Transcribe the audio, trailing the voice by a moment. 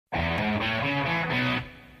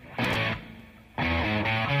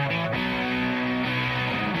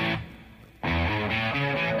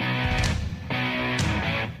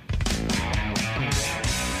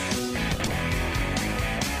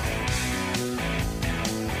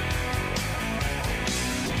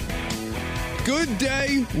Good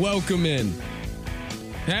day. Welcome in.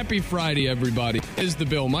 Happy Friday, everybody. It's the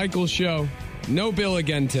Bill Michaels Show. No Bill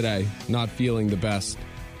again today. Not feeling the best.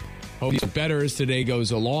 Hope he's better as today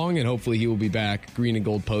goes along, and hopefully he will be back. Green and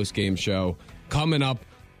Gold postgame show coming up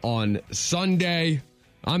on Sunday.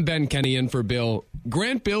 I'm Ben Kenny in for Bill.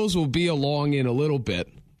 Grant Bills will be along in a little bit,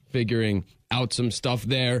 figuring out some stuff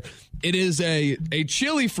there. It is a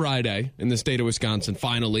chilly Friday in the state of Wisconsin,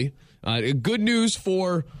 finally. Good news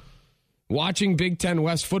for watching Big Ten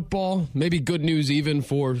West football. Maybe good news even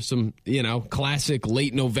for some, classic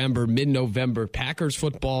late November, mid-November Packers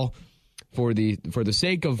football. For the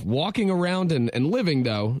sake of walking around and living,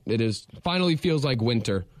 though, it is finally feels like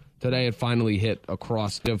winter. Today it finally hit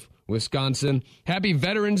across Wisconsin. Happy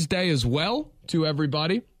Veterans Day as well to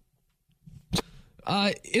everybody.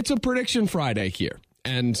 It's a prediction Friday here,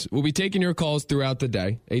 and we'll be taking your calls throughout the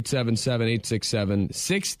day.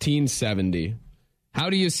 877-867-1670. How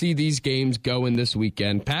do you see these games going this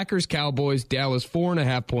weekend? Packers, Cowboys, Dallas,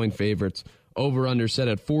 4.5-point favorites. Over-under set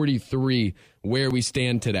at 43 where we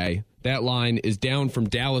stand today. That line is down from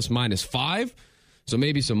Dallas -5. So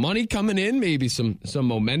maybe some money coming in, maybe some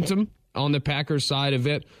momentum on the Packers side of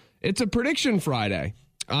it. It's a prediction Friday,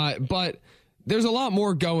 but there's a lot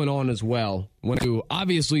more going on as well.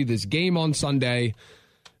 Obviously, this game on Sunday,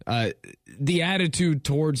 the attitude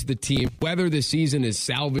towards the team, whether the season is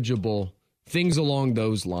salvageable, things along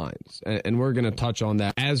those lines. And we're going to touch on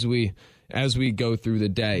that as we go through the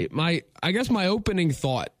day. I guess my opening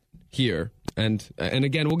thought here, and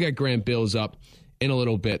again, we'll get Grant Bills up in a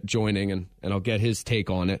little bit joining, and I'll get his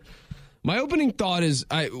take on it. My opening thought is,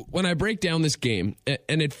 when I break down this game,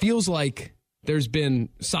 and it feels like there's been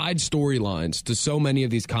side storylines to so many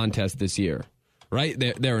of these contests this year, right?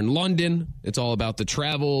 They're in London. It's all about the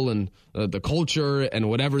travel and the culture and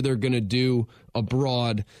whatever they're going to do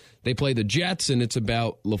abroad. They play the Jets, and it's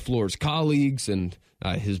about LaFleur's colleagues and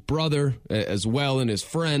his brother as well and his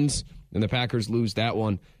friends, and the Packers lose that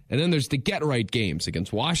one. And then there's the get-right games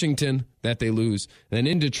against Washington that they lose, and then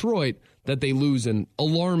in Detroit that they lose in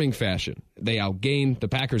alarming fashion. The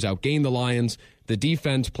Packers outgain the Lions. The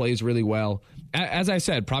defense plays really well. As I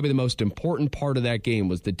said, probably the most important part of that game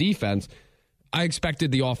was the defense. I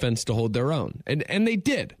expected the offense to hold their own, and they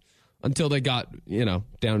did until they got,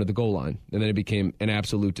 down to the goal line, and then it became an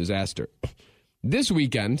absolute disaster. This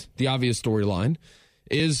weekend, the obvious storyline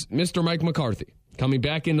is Mr. Mike McCarthy coming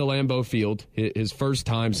back into Lambeau Field, his first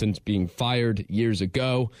time since being fired years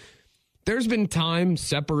ago. There's been time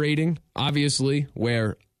separating, obviously,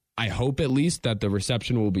 where I hope at least that the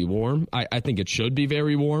reception will be warm. I think it should be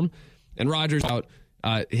very warm. And Rodgers out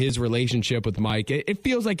his relationship with Mike. It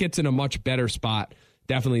feels like it's in a much better spot,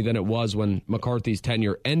 definitely, than it was when McCarthy's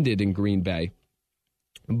tenure ended in Green Bay.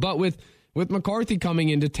 But with McCarthy coming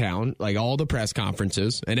into town, like all the press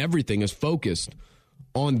conferences and everything is focused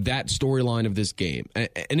on that storyline of this game.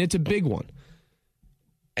 And it's a big one.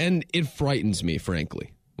 And it frightens me,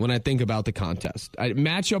 frankly, when I think about the contest.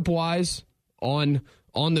 Matchup-wise, on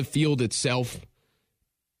the field itself,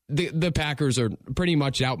 the Packers are pretty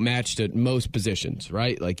much outmatched at most positions,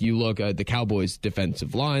 right? Like you look at the Cowboys'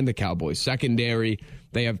 defensive line, the Cowboys' secondary,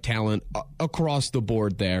 they have talent across the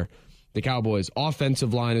board there. The Cowboys'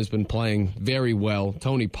 offensive line has been playing very well.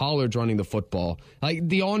 Tony Pollard's running the football. Like,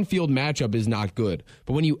 the on-field matchup is not good.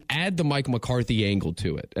 But when you add the Mike McCarthy angle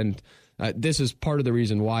to it, and this is part of the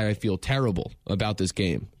reason why I feel terrible about this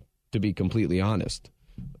game, to be completely honest.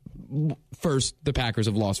 First, the Packers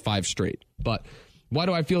have lost 5 straight. But why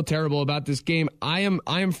do I feel terrible about this game? I am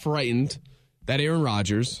frightened that Aaron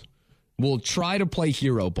Rodgers will try to play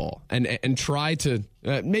hero ball and try to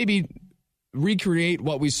maybe recreate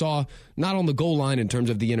what we saw not on the goal line in terms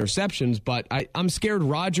of the interceptions, but I'm scared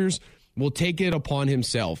Rodgers will take it upon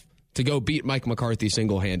himself to go beat Mike McCarthy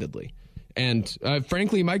single-handedly. And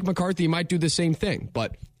frankly, Mike McCarthy might do the same thing,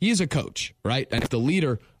 but he's a coach, right? And the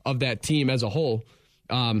leader of that team as a whole.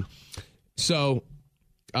 And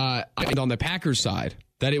on the Packers side,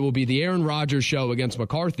 that it will be the Aaron Rodgers show against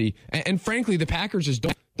McCarthy. And frankly, the Packers just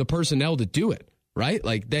don't have the personnel to do it, right?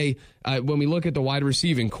 Like when we look at the wide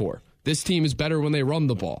receiving core, this team is better when they run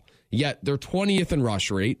the ball. Yet they're 20th in rush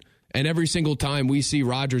rate, and every single time we see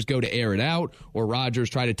Rodgers go to air it out or Rodgers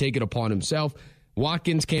try to take it upon himself,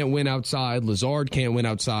 Watkins can't win outside, Lazard can't win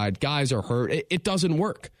outside, guys are hurt. It doesn't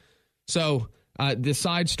work. So the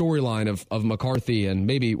side storyline of McCarthy and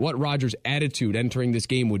maybe what Rodgers' attitude entering this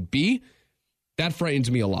game would be, that frightens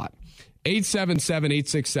me a lot.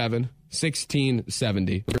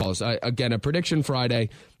 877-867-1670. Again, a prediction Friday.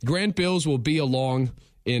 Grant Bills will be along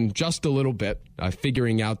in just a little bit,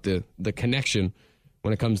 figuring out the connection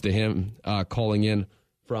when it comes to him calling in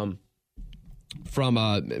from from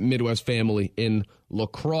a Midwest family in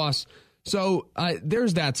lacrosse. So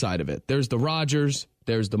there's that side of it. There's the Rodgers.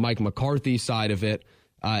 There's the Mike McCarthy side of it.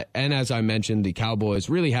 And as I mentioned, the Cowboys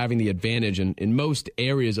really having the advantage in most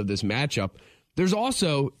areas of this matchup. There's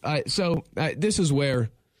also, this is where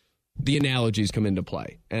the analogies come into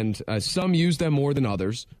play. And some use them more than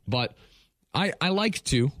others. But I like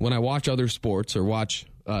to, when I watch other sports or watch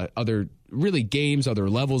other really games, other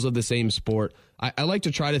levels of the same sport, I like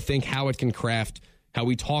to try to think how it can craft how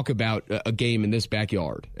we talk about a game in this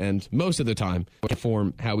backyard. And most of the time, it can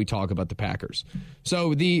form how we talk about the Packers.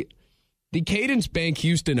 So the Cadence Bank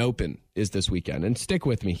Houston Open is this weekend. And stick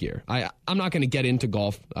with me here. I'm not going to get into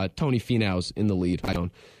golf. Tony Finau's in the lead. I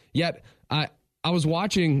don't. Yet, I was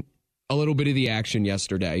watching a little bit of the action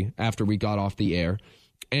yesterday after we got off the air.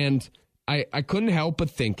 And I couldn't help but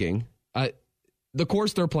thinking, the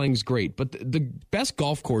course they're playing is great. But the best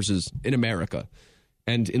golf courses in America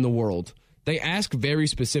and in the world, they ask very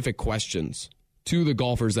specific questions to the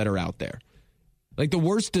golfers that are out there. Like the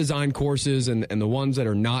worst design courses and the ones that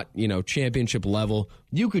are not, championship level,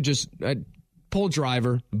 you could just pull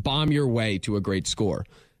driver, bomb your way to a great score.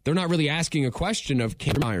 They're not really asking a question of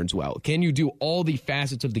can you irons well? Can you do all the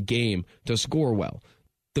facets of the game to score well?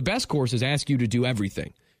 The best courses ask you to do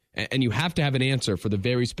everything. And you have to have an answer for the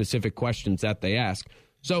very specific questions that they ask.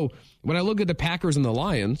 So when I look at the Packers and the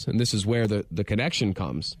Lions, and this is where the connection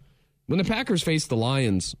comes, when the Packers faced the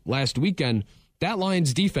Lions last weekend, that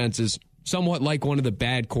Lions defense is somewhat like one of the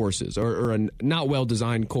bad courses or a not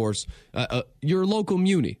well-designed course, your local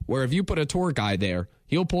Muni, where if you put a tour guy there,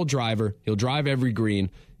 he'll pull driver, he'll drive every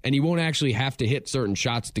green, and he won't actually have to hit certain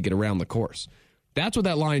shots to get around the course. That's what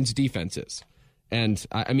that Lions defense is. And,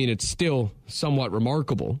 it's still somewhat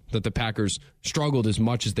remarkable that the Packers struggled as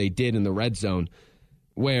much as they did in the red zone,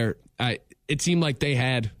 where it seemed like they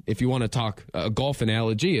had, if you want to talk a golf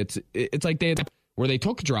analogy, it's like they had where they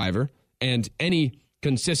took driver and any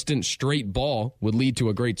consistent straight ball would lead to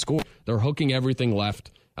a great score. They're hooking everything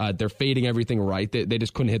left. They're fading everything right. They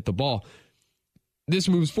just couldn't hit the ball. This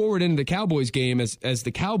moves forward into the Cowboys game as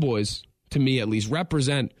the Cowboys, to me at least,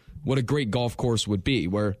 represent what a great golf course would be,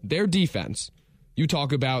 where their defense, you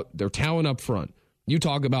talk about their talent up front. You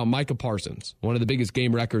talk about Micah Parsons, one of the biggest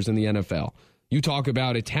game wreckers in the NFL. You talk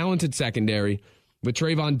about a talented secondary with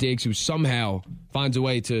Trayvon Diggs, who somehow finds a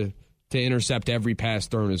way to intercept every pass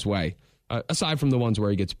thrown his way, aside from the ones where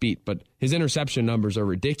he gets beat. But his interception numbers are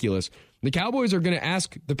ridiculous. The Cowboys are going to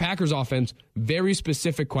ask the Packers offense very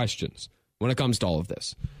specific questions when it comes to all of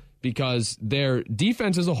this, because their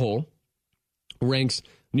defense as a whole ranks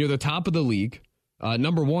near the top of the league,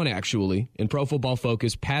 number one, actually, in Pro Football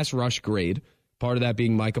Focus pass rush grade, part of that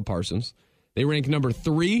being Micah Parsons. They rank number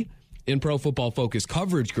 3 in Pro Football Focus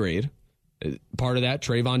coverage grade, part of that,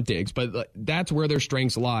 Trayvon Diggs, but that's where their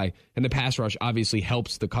strengths lie, and the pass rush obviously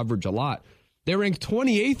helps the coverage a lot. They rank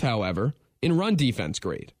 28th, however, in run defense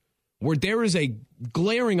grade, where there is a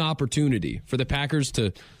glaring opportunity for the Packers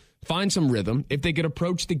to find some rhythm if they could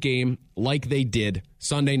approach the game like they did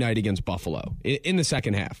Sunday night against Buffalo in the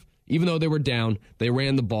second half. Even though they were down, they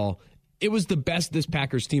ran the ball. It was the best this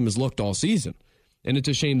Packers team has looked all season. And it's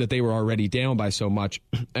a shame that they were already down by so much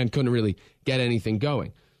and couldn't really get anything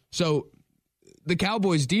going. So the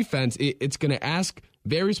Cowboys defense, it's going to ask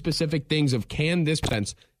very specific things of, can this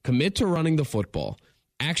defense commit to running the football,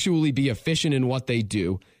 actually be efficient in what they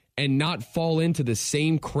do, and not fall into the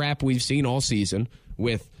same crap we've seen all season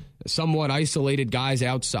with somewhat isolated guys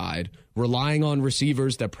outside, relying on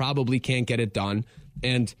receivers that probably can't get it done,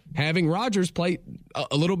 and having Rodgers play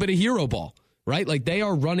a little bit of hero ball, right? Like they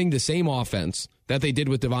are running the same offense that they did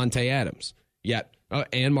with Devontae Adams, yet,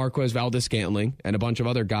 and Marquez Valdes-Scantling and a bunch of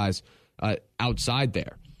other guys outside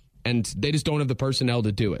there. And they just don't have the personnel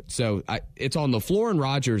to do it. So it's on the floor and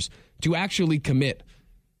Rodgers to actually commit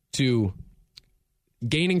to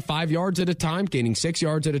gaining 5 yards at a time, gaining 6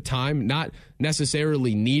 yards at a time, not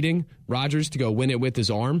necessarily needing Rodgers to go win it with his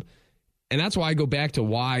arm. And that's why I go back to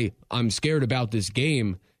why I'm scared about this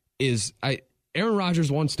game is Aaron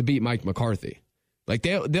Rodgers wants to beat Mike McCarthy. Like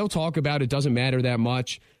they'll talk about it, doesn't matter that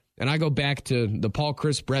much. And I go back to the Paul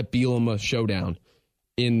Chryst Brett Bielema showdown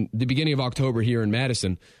in the beginning of October here in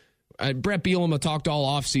Madison. Brett Bielema talked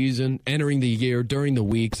all offseason, entering the year, during the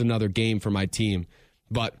week. It's another game for my team.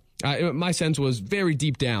 But my sense was very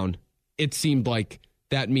deep down, it seemed like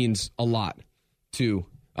that means a lot to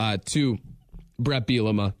Brett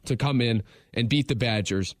Bielema to come in and beat the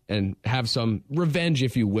Badgers and have some revenge,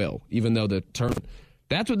 if you will, even though the term.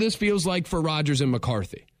 That's what this feels like for Rodgers and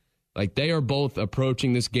McCarthy. Like they are both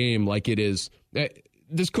approaching this game like it is.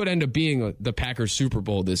 This could end up being the Packers Super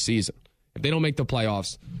Bowl this season. If they don't make the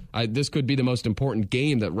playoffs, this could be the most important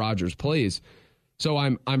game that Rodgers plays. So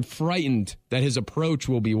I'm frightened that his approach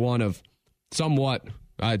will be one of somewhat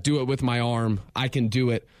do it with my arm. I can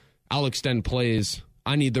do it. I'll extend plays.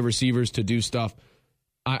 I need the receivers to do stuff.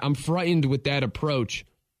 I'm frightened with that approach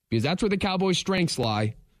because that's where the Cowboys' strengths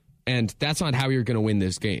lie, and that's not how you're going to win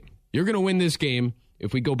this game. You're going to win this game,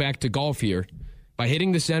 if we go back to golf here, by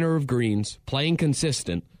hitting the center of greens, playing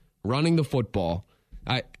consistent, running the football,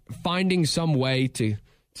 finding some way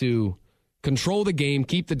to control the game,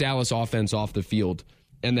 keep the Dallas offense off the field,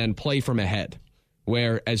 and then play from ahead.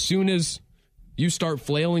 Where as soon as you start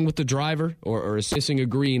flailing with the driver or assisting a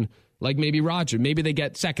green, like maybe Rodgers, maybe they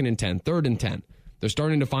get 2nd and 10, 3rd and 10. They're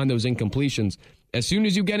starting to find those incompletions. As soon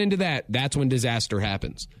as you get into that, that's when disaster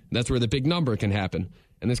happens. That's where the big number can happen.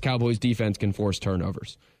 And this Cowboys defense can force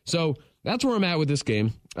turnovers. So that's where I'm at with this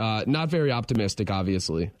game. Not very optimistic,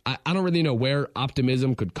 obviously. I don't really know where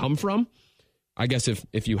optimism could come from. I guess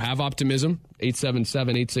if you have optimism,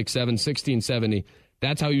 877-867-1670,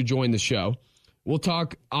 that's how you join the show. We'll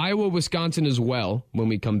talk Iowa, Wisconsin as well when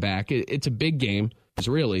we come back. It's a big game,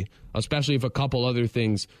 really, especially if a couple other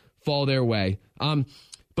things fall their way.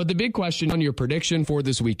 But the big question on your prediction for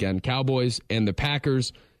this weekend, Cowboys and the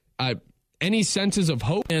Packers, any senses of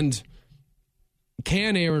hope? And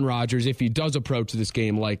can Aaron Rodgers, if he does approach this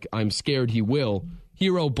game like I'm scared he will,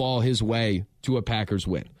 hero ball his way to a Packers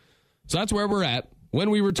win? So that's where we're at. When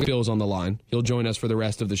we return, Bill's on the line. He'll join us for the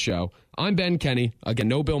rest of the show. I'm Ben Kenny. Again,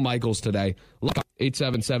 no Bill Michaels today.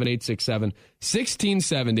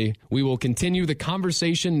 877-867-1670. We will continue the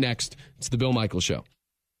conversation next. It's the Bill Michaels Show.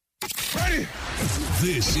 Ready?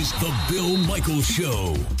 This is the Bill Michaels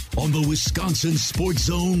Show on the Wisconsin Sports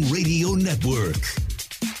Zone Radio Network.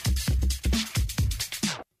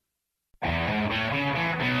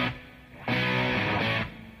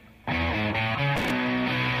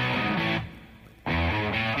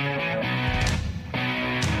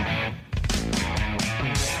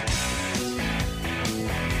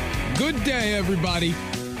 Good day, everybody.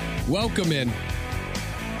 Welcome in.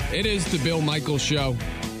 It is the Bill Michaels Show.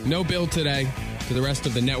 No Bill today. To the rest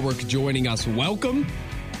of the network joining us, welcome.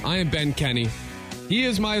 I am Ben Kenny. He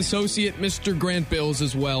is my associate, Mr. Grant Bills,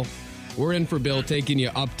 as well. We're in for Bill, taking you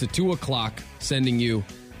up to 2 o'clock, sending you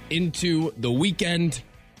into the weekend.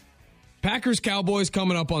 Packers-Cowboys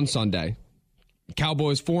coming up on Sunday.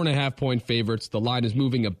 Cowboys 4.5-point favorites. The line is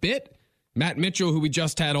moving a bit. Matt Mitchell, who we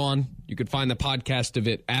just had on, you could find the podcast of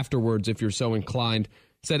it afterwards if you're so inclined,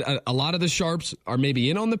 said a lot of the sharps are maybe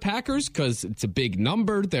in on the Packers because it's a big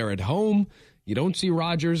number. They're at home. You don't see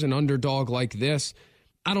Rodgers, an underdog like this.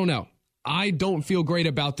 I don't know. I don't feel great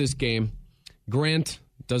about this game. Grant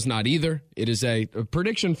does not either. It is a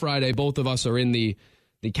prediction Friday. Both of us are in the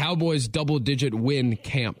Cowboys double-digit win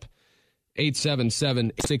camp.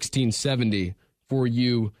 877-1670 for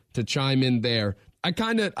you to chime in there.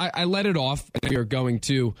 I let it off. We are going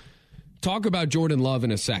to talk about Jordan Love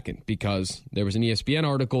in a second because there was an ESPN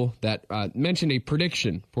article that mentioned a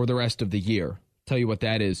prediction for the rest of the year. Tell you what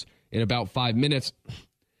that is in about 5 minutes.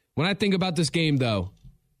 When I think about this game, though,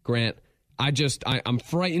 Grant, I'm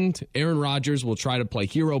frightened. Aaron Rodgers will try to play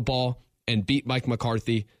hero ball and beat Mike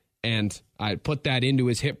McCarthy, and I put that into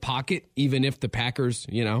his hip pocket, even if the Packers,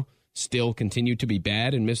 still continue to be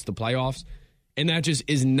bad and miss the playoffs. And that just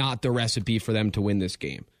is not the recipe for them to win this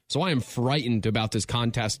game. So I am frightened about this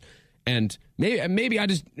contest. And maybe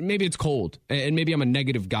it's cold, and maybe I'm a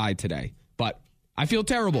negative guy today, but I feel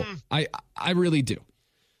terrible. I really do.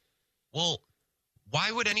 Well,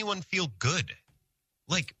 why would anyone feel good?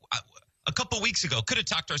 Like a couple weeks ago, could have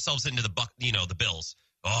talked ourselves into the Bills.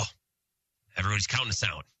 Oh, everybody's counting us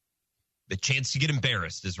out. The chance to get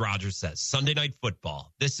embarrassed, as Rodgers says. Sunday Night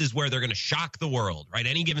Football. This is where they're going to shock the world, right?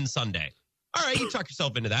 Any given Sunday. All right, you talk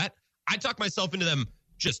yourself into that. I talked myself into them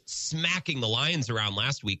just smacking the Lions around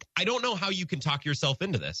last week. I don't know how you can talk yourself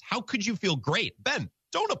into this. How could you feel great? Ben,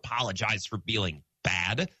 don't apologize for feeling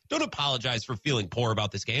bad. Don't apologize for feeling poor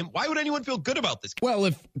about this game. Why would anyone feel good about this game? Well,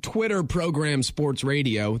 if Twitter programmed sports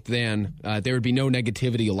radio, then there would be no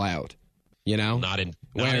negativity allowed. Not in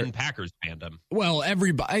Packers fandom. Well,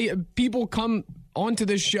 people come onto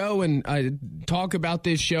this show and talk about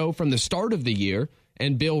this show from the start of the year.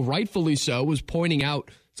 And Bill, rightfully so, was pointing out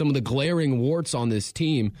some of the glaring warts on this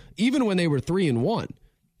team, even when they were 3-1.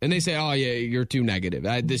 And they say, oh, yeah, you're too negative.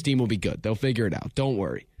 This team will be good. They'll figure it out. Don't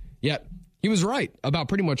worry. Yet, he was right about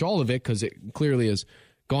pretty much all of it because it clearly has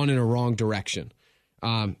gone in a wrong direction.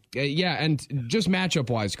 And just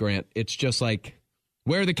matchup-wise, Grant, it's just like,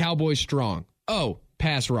 where are the Cowboys strong? Oh,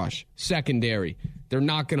 pass rush, secondary. They're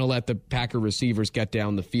not going to let the Packer receivers get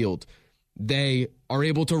down the field. They are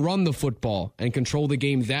able to run the football and control the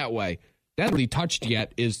game that way. that hasn't really touched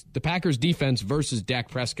yet is the Packers defense versus Dak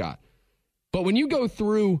Prescott. But when you go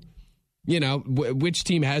through, which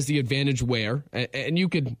team has the advantage where, and you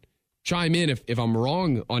could chime in if I'm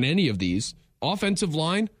wrong on any of these, offensive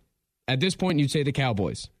line, at this point you'd say the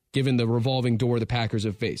Cowboys, given the revolving door the Packers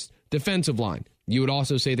have faced. Defensive line, you would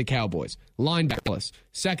also say the Cowboys. Linebacker, Dallas.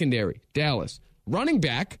 Secondary, Dallas. Running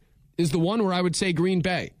back is the one where I would say Green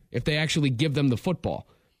Bay, if they actually give them the football.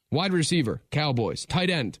 Wide receiver, Cowboys. Tight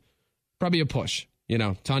end, probably a push.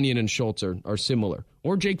 Tonyan and Schultz are similar.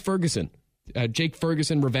 Or Jake Ferguson. Jake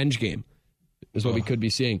Ferguson revenge game is what we could be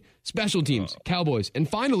seeing. Special teams, Cowboys. And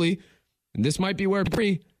finally, and this might be where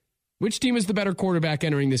which team is the better quarterback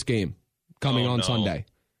entering this game coming on Sunday?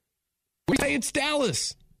 We say it's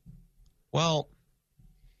Dallas. Well,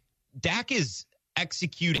 Dak is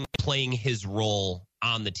executing, playing his role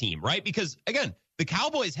on the team, right? Because, again, the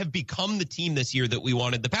Cowboys have become the team this year that we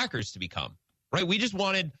wanted the Packers to become, right? We just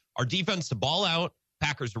wanted our defense to ball out,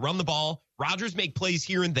 Packers to run the ball, Rodgers make plays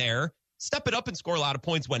here and there, step it up and score a lot of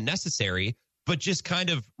points when necessary, but just kind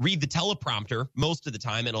of read the teleprompter most of the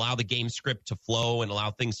time and allow the game script to flow and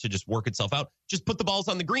allow things to just work itself out. Just put the balls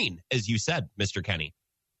on the green, as you said, Mr. Kenny.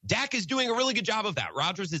 Dak is doing a really good job of that.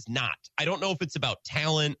 Rodgers is not. I don't know if it's about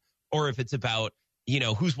talent or if it's about,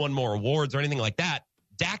 who's won more awards or anything like that.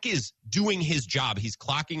 Dak is doing his job. He's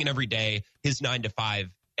clocking in every day, his 9 to 5,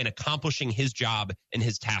 and accomplishing his job and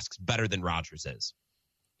his tasks better than Rodgers is.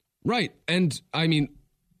 Right. And,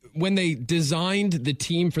 when they designed the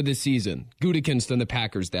team for this season, Gutekunst and the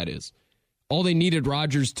Packers, that is, all they needed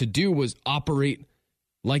Rodgers to do was operate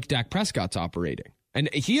like Dak Prescott's operating.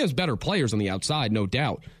 And he has better players on the outside, no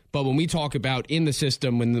doubt. But when we talk about in the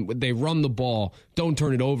system, when they run the ball, don't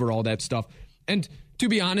turn it over, all that stuff. And to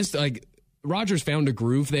be honest, Rodgers found a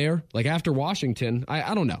groove there. After Washington,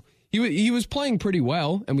 I don't know. He was playing pretty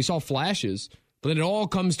well, and we saw flashes. But then it all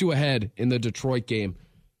comes to a head in the Detroit game,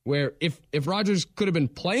 where if Rodgers could have been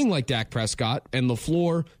playing like Dak Prescott and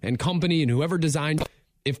LaFleur and company and whoever designed,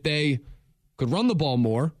 if they could run the ball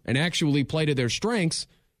more and actually play to their strengths,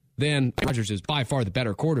 then Rodgers is by far the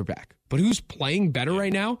better quarterback. But who's playing better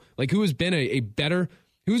right now? Who has been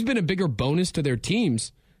who's been a bigger bonus to their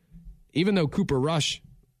teams? Even though Cooper Rush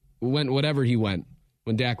went whatever he went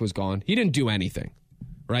when Dak was gone, he didn't do anything,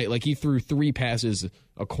 right? He threw 3 passes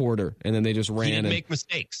a quarter and then they just ran. He didn't make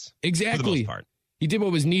mistakes. Exactly. For the most part. He did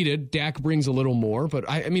what was needed. Dak brings a little more, but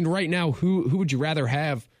I mean, right now, who would you rather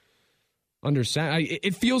have under center?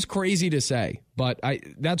 It feels crazy to say, but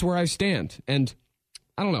that's where I stand. And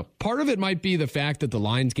I don't know. Part of it might be the fact that the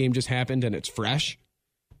Lions game just happened and it's fresh,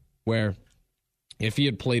 where if he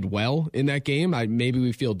had played well in that game, maybe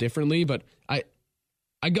we feel differently. But I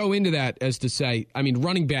go into that as to say,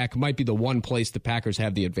 running back might be the one place the Packers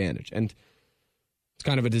have the advantage. And it's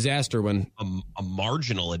kind of a disaster when a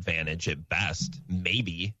marginal advantage at best,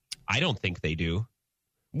 maybe. I don't think they do.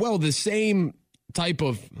 Well, the same type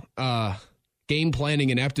of game planning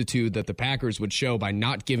and aptitude that the Packers would show by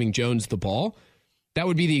not giving Jones the ball, that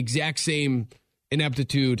would be the exact same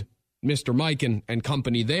ineptitude Mr. Mike and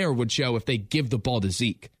company there would show if they give the ball to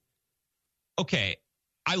Zeke. Okay,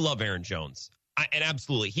 I love Aaron Jones. And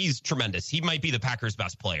absolutely, he's tremendous. He might be the Packers'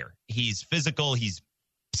 best player. He's physical. He's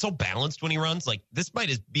so balanced when he runs. This might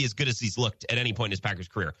be as good as he's looked at any point in his Packers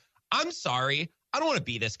career. I'm sorry. I don't want to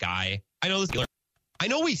be this guy. I know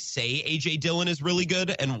we say A.J. Dillon is really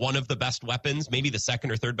good and one of the best weapons, maybe the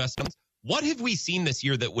second or third best ones. What have we seen this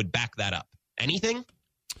year that would back that up? Anything?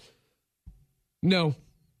 No.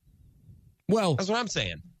 Well, that's what I'm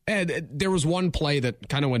saying. And there was one play that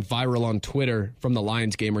kind of went viral on Twitter from the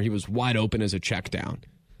Lions game where he was wide open as a check down.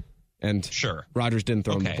 And sure, Rodgers didn't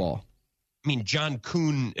throw him the ball. John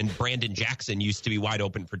Kuhn and Brandon Jackson used to be wide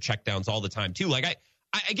open for checkdowns all the time, too. I get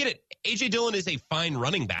it. A.J. Dillon is a fine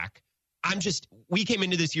running back. We came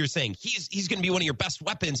into this year saying he's going to be one of your best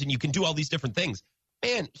weapons and you can do all these different things.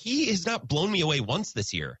 Man, he has not blown me away once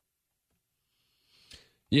this year.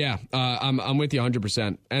 Yeah, I'm with you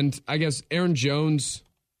 100%. And I guess Aaron Jones'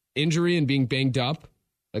 injury and being banged up,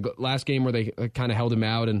 last game where they kind of held him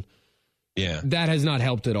out, and that has not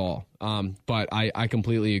helped at all. But I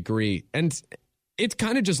completely agree. And it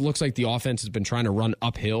kind of just looks like the offense has been trying to run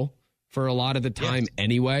uphill for a lot of the time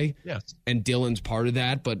anyway. Yes. And Dillon's part of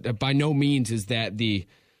that, but by no means is that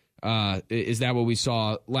what we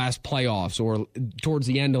saw last playoffs or towards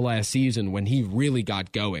the end of last season when he really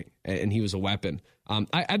got going and he was a weapon.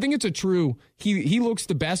 I think it's a true, he looks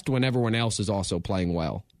the best when everyone else is also playing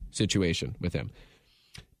well situation with him.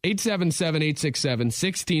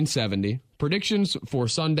 877-867-1670. Predictions for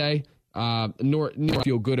Sunday. Nor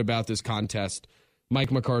feel good about this contest. Mike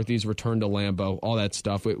McCarthy's return to Lambeau, all that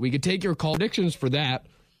stuff. We could take your call predictions for that.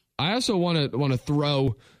 I also want to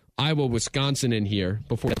throw Iowa, Wisconsin in here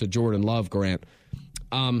before we get to Jordan Love, Grant.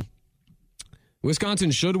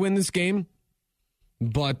 Wisconsin should win this game,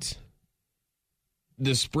 but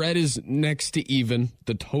the spread is next to even.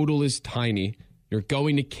 The total is tiny. You're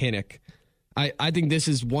going to Kinnick. I think this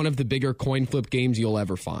is one of the bigger coin flip games you'll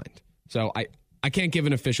ever find. So I can't give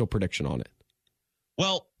an official prediction on it.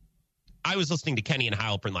 Well, I was listening to Kenny and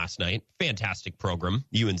Heilprin last night. Fantastic program.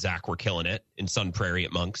 You and Zach were killing it in Sun Prairie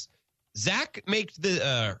at Monk's. Zach made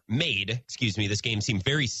this game seem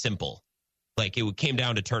very simple. Like it came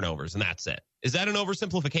down to turnovers, and that's it. Is that an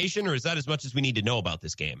oversimplification, or is that as much as we need to know about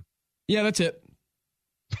this game? Yeah, that's it.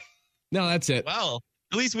 No, that's it. Well,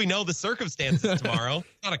 at least we know the circumstances tomorrow.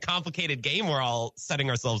 It's not a complicated game we're all setting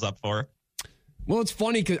ourselves up for. Well, it's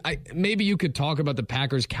funny because maybe you could talk about the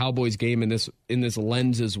Packers-Cowboys game in this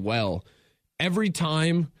lens as well. Every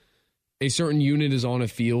time a certain unit is on a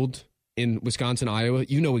field in Wisconsin, Iowa,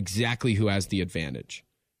 you know exactly who has the advantage.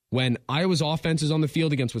 When Iowa's offense is on the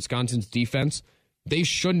field against Wisconsin's defense, they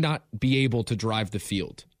should not be able to drive the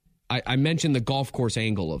field. I mentioned the golf course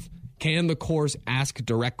angle of, can the course ask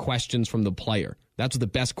direct questions from the player? That's what the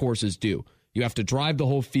best courses do. You have to drive the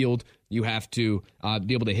whole field. You have to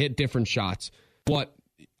be able to hit different shots. What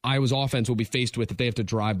Iowa's offense will be faced with if they have to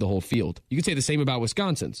drive the whole field. You could say the same about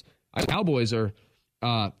Wisconsin's. Cowboys are,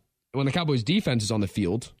 when the Cowboys defense is on the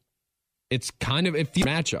field, it's kind of a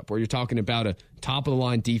matchup where you're talking about a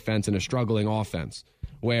top-of-the-line defense and a struggling offense,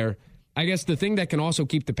 where I guess the thing that can also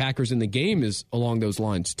keep the Packers in the game is along those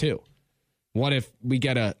lines, too. What if we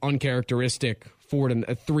get an uncharacteristic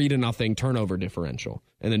 3-0 turnover differential,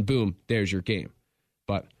 and then boom, there's your game.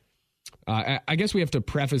 But I guess we have to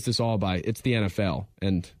preface this all by it's the NFL,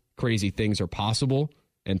 and crazy things are possible,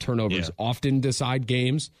 and turnovers often decide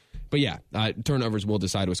games. But yeah, turnovers will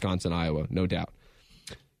decide Wisconsin, Iowa, no doubt.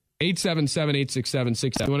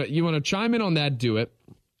 877-867-67. You want to chime in on that? Do it.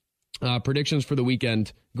 Predictions for the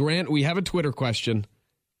weekend. Grant, we have a Twitter question.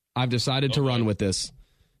 I've decided to run with this.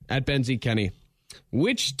 At Ben Z. Kenny,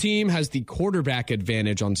 which team has the quarterback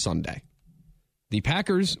advantage on Sunday? The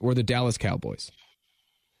Packers or the Dallas Cowboys?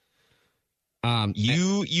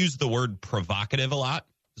 You use the word provocative a lot.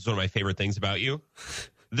 This is one of my favorite things about you.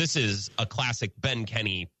 This is a classic Ben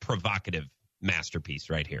Kenny provocative masterpiece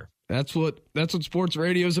right here. That's what sports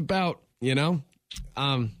radio is about, you know?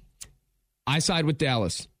 I side with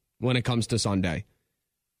Dallas when it comes to Sunday.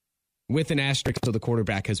 With an asterisk, so the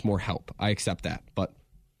quarterback has more help. I accept that. But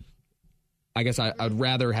I guess I'd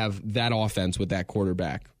rather have that offense with that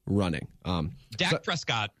quarterback running. Dak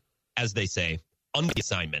Prescott, as they say, under the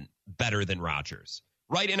assignment, better than Rodgers.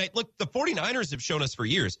 Right? And look, the 49ers have shown us for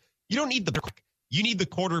years, you don't need you need the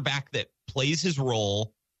quarterback that plays his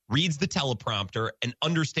role, reads the teleprompter, and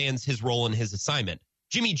understands his role and his assignment.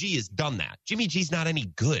 Jimmy G has done that. Jimmy G's not any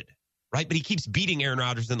good, right? But he keeps beating Aaron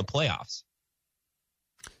Rodgers in the playoffs.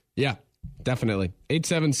 Yeah, definitely.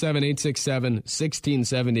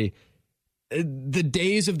 877-867-1670. The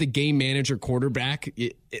days of the game manager quarterback,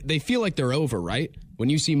 they feel like they're over, right? When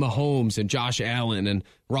you see Mahomes and Josh Allen and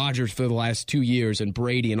Rodgers for the last 2 years and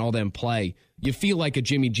Brady and all them play, you feel like a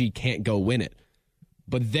Jimmy G can't go win it.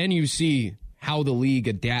 But then you see how the league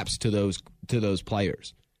adapts to those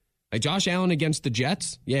players. Like Josh Allen against the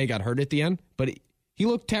Jets, he got hurt at the end, but he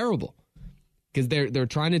looked terrible because they're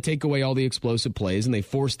trying to take away all the explosive plays and they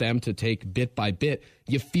force them to take bit by bit.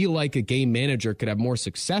 You feel like a game manager could have more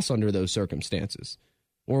success under those circumstances.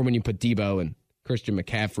 Or when you put Debo and Christian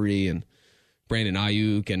McCaffrey and Brandon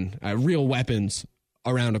Ayuk and real weapons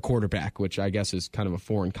around a quarterback, which I guess is kind of a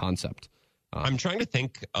foreign concept. I'm trying to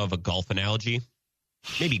think of a golf analogy.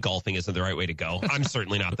 Maybe golfing isn't the right way to go. I'm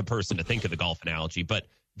certainly not the person to think of the golf analogy, but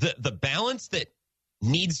the balance that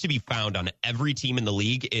needs to be found on every team in the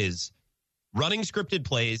league is running scripted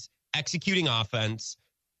plays, executing offense,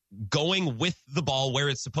 going with the ball where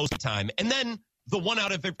it's supposed to time, and then the 1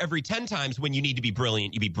 out of every 10 times when you need to be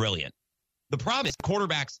brilliant, you be brilliant. The problem is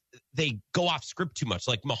quarterbacks, they go off script too much,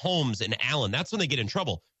 like Mahomes and Allen. That's when they get in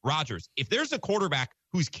trouble. Rodgers, if there's a quarterback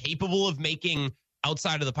who's capable of making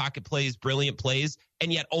outside of the pocket plays, brilliant plays,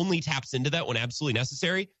 and yet only taps into that when absolutely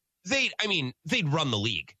necessary, they'd run the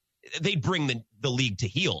league. They'd bring the league to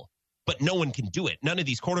heel, but no one can do it. None of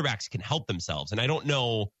these quarterbacks can help themselves. And I don't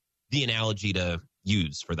know the analogy to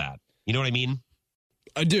use for that. You know what I mean?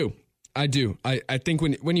 I do. I think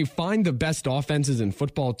when you find the best offenses in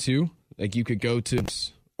football too, like you could go to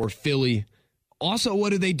or Philly. Also,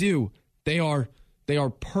 what do? They are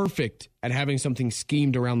perfect at having something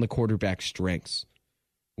schemed around the quarterback's strengths.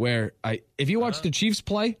 Where if you watch the Chiefs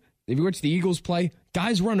play, if you watch the Eagles play,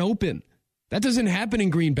 guys run open. That doesn't happen in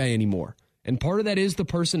Green Bay anymore. And part of that is the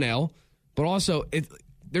personnel, but also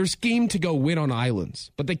they're schemed to go win on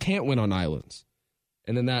islands, but they can't win on islands.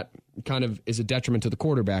 And then that kind of is a detriment to the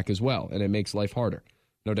quarterback as well, and it makes life harder,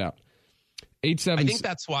 no doubt. 8-7. I think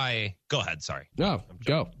that's why. Go ahead. Sorry. No,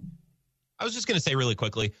 go. I was just going to say really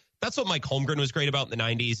quickly, that's what Mike Holmgren was great about in the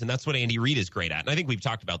 90s, and that's what Andy Reid is great at. And I think we've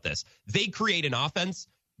talked about this. They create an offense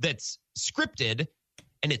that's scripted,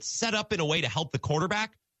 and it's set up in a way to help the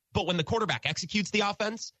quarterback. But when the quarterback executes the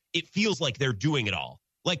offense, it feels like they're doing it all.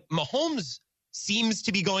 Like Mahomes seems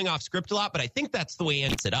to be going off script a lot, but I think that's the way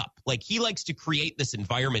Andy sets it up. Like he likes to create this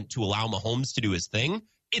environment to allow Mahomes to do his thing.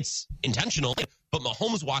 It's intentional, but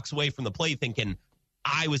Mahomes walks away from the play thinking,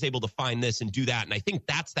 I was able to find this and do that. And I think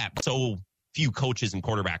that's that so few coaches and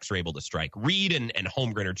quarterbacks are able to strike. Reid and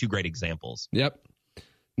Holmgren are two great examples. Yep.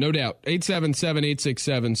 No doubt.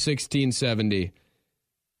 877-867-1670.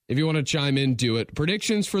 If you want to chime in, do it.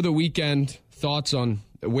 Predictions for the weekend, thoughts on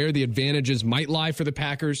where the advantages might lie for the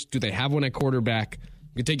Packers. Do they have one at quarterback?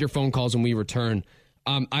 You can take your phone calls when we return.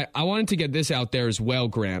 I wanted to get this out there as well,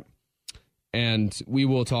 Grant, and we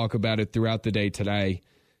will talk about it throughout the day today.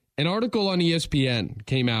 An article on ESPN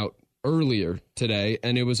came out earlier today,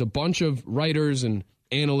 and it was a bunch of writers and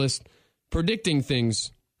analysts predicting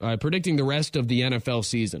things, predicting the rest of the NFL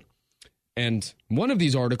season. And one of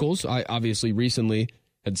these articles, I obviously recently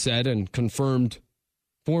had said and confirmed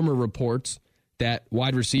former reports that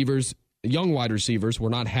wide receivers, young wide receivers, were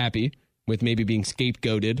not happy with maybe being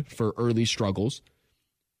scapegoated for early struggles.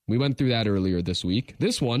 We went through that earlier this week.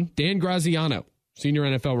 This one, Dan Graziano, senior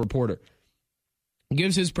NFL reporter,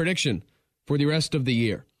 gives his prediction for the rest of the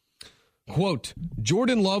year. Quote,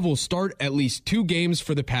 Jordan Love will start at least 2 games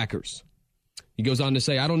for the Packers. He goes on to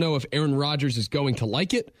say, I don't know if Aaron Rodgers is going to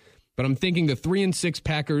like it, but I'm thinking the 3-6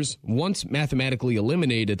 Packers, once mathematically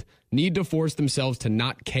eliminated, need to force themselves to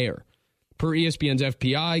not care. Per ESPN's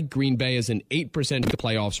FPI, Green Bay is an 8% in the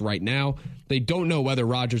playoffs right now. They don't know whether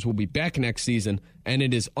Rodgers will be back next season, and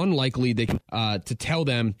it is unlikely they can, to tell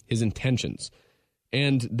them his intentions.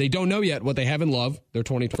 And they don't know yet what they have in Love, their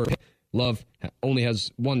 21st pick. Love only has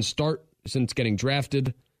 1 start since getting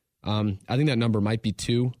drafted. I think that number might be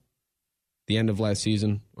 2, the end of last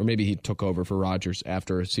season, or maybe he took over for Rodgers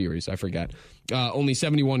after a series. I forget. Only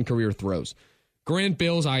 71 career throws. Grant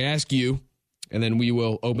Bills, I ask you, and then we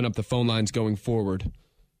will open up the phone lines going forward.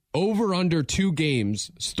 Over under 2 games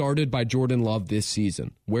started by Jordan Love this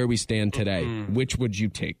season, where we stand today, which would you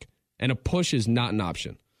take? And a push is not an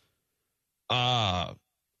option. Well,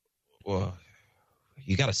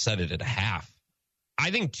 you got to set it at a half.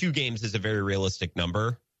 I think 2 games is a very realistic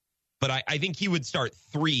number, but I think he would start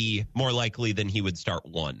 3 more likely than he would start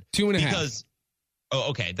 1. 2.5. Because,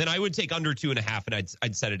 okay, then I would take under 2.5 and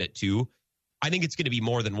I'd set it at 2. I think it's going to be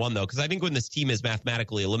more than 1 though, because I think when this team is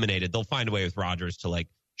mathematically eliminated, they'll find a way with Rodgers to like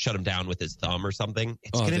shut him down with his thumb or something.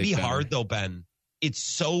 It's going to be hard though, Ben. It's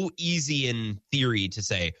so easy in theory to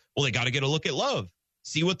say, well, they got to get a look at Love,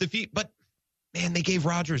 see what but man, they gave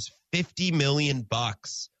Rodgers $50 million.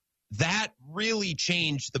 That really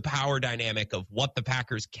changed the power dynamic of what the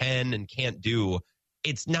Packers can and can't do.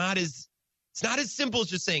 It's not as simple as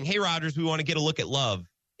just saying, hey, Rodgers, we want to get a look at Love.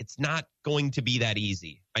 It's not going to be that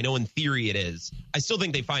easy. I know in theory it is. I still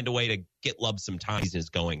think they find a way to get Love some time as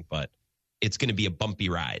going, but it's going to be a bumpy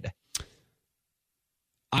ride.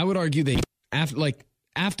 I would argue they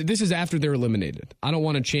after this is after they're eliminated. I don't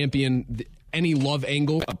want to champion any Love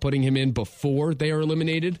angle of putting him in before they are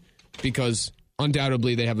eliminated, because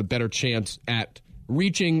undoubtedly they have a better chance at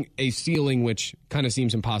reaching a ceiling, which kind of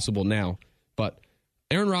seems impossible now. But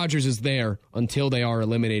Aaron Rodgers is there until they are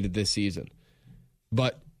eliminated this season.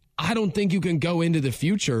 But I don't think you can go into the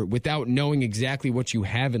future without knowing exactly what you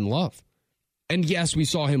have in Love. And yes, we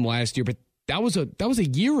saw him last year, but that was a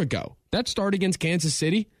year ago. That start against Kansas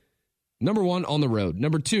City, number 1, on the road.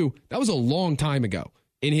 Number 2, that was a long time ago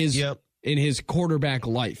in his quarterback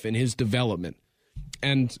life, in his development.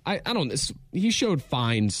 And he showed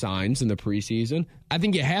fine signs in the preseason. I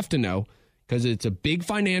think you have to know, because it's a big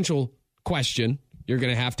financial question you're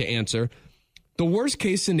going to have to answer. The worst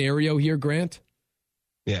case scenario here, Grant,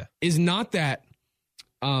 is not that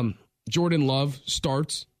Jordan Love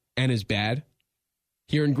starts and is bad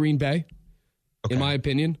here in Green Bay. Okay. In my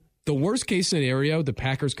opinion, the worst case scenario the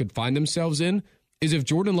Packers could find themselves in is if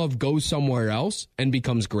Jordan Love goes somewhere else and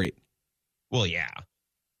becomes great. Well, yeah.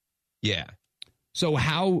 So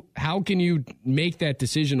how can you make that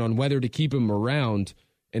decision on whether to keep him around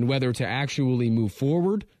and whether to actually move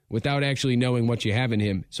forward without actually knowing what you have in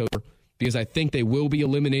him? So, because I think they will be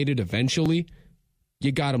eliminated eventually,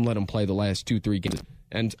 you got to let him play the last 2-3 games.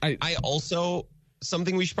 And I also,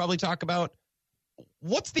 something we should probably talk about,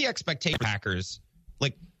 what's the expectation for Packers?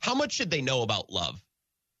 Like, how much should they know about Love?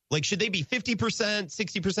 Like, should they be 50%,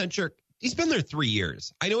 60% sure? He's been there 3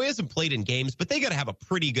 years. I know he hasn't played in games, but they got to have a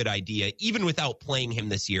pretty good idea, even without playing him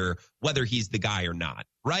this year, whether he's the guy or not,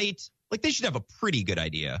 right? Like, they should have a pretty good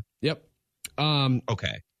idea. Yep.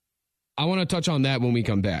 Okay. I want to touch on that when we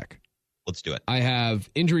come back. Let's do it. I have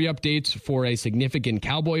injury updates for a significant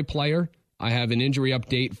Cowboy player. I have an injury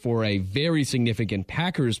update for a very significant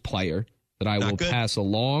Packers player that I will pass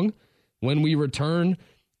along. When we return,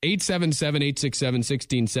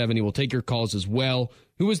 877-867-1670. We'll take your calls as well.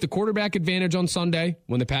 Who is the quarterback advantage on Sunday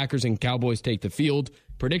when the Packers and Cowboys take the field?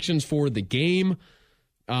 Predictions for the game.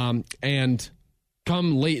 And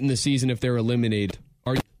come late in the season, if they're eliminated,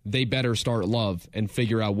 they better start Love and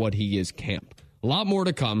figure out what he is camp. A lot more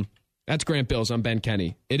to come. That's Grant Bills. I'm Ben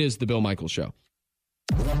Kenny. It is the Bill Michaels Show.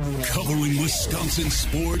 Covering Wisconsin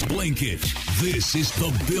Sport Blanket, this is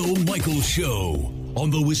the Bill Michaels Show on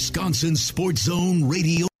the Wisconsin Sports Zone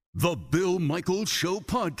Radio. The Bill Michaels Show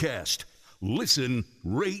podcast. Listen,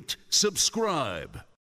 rate, subscribe.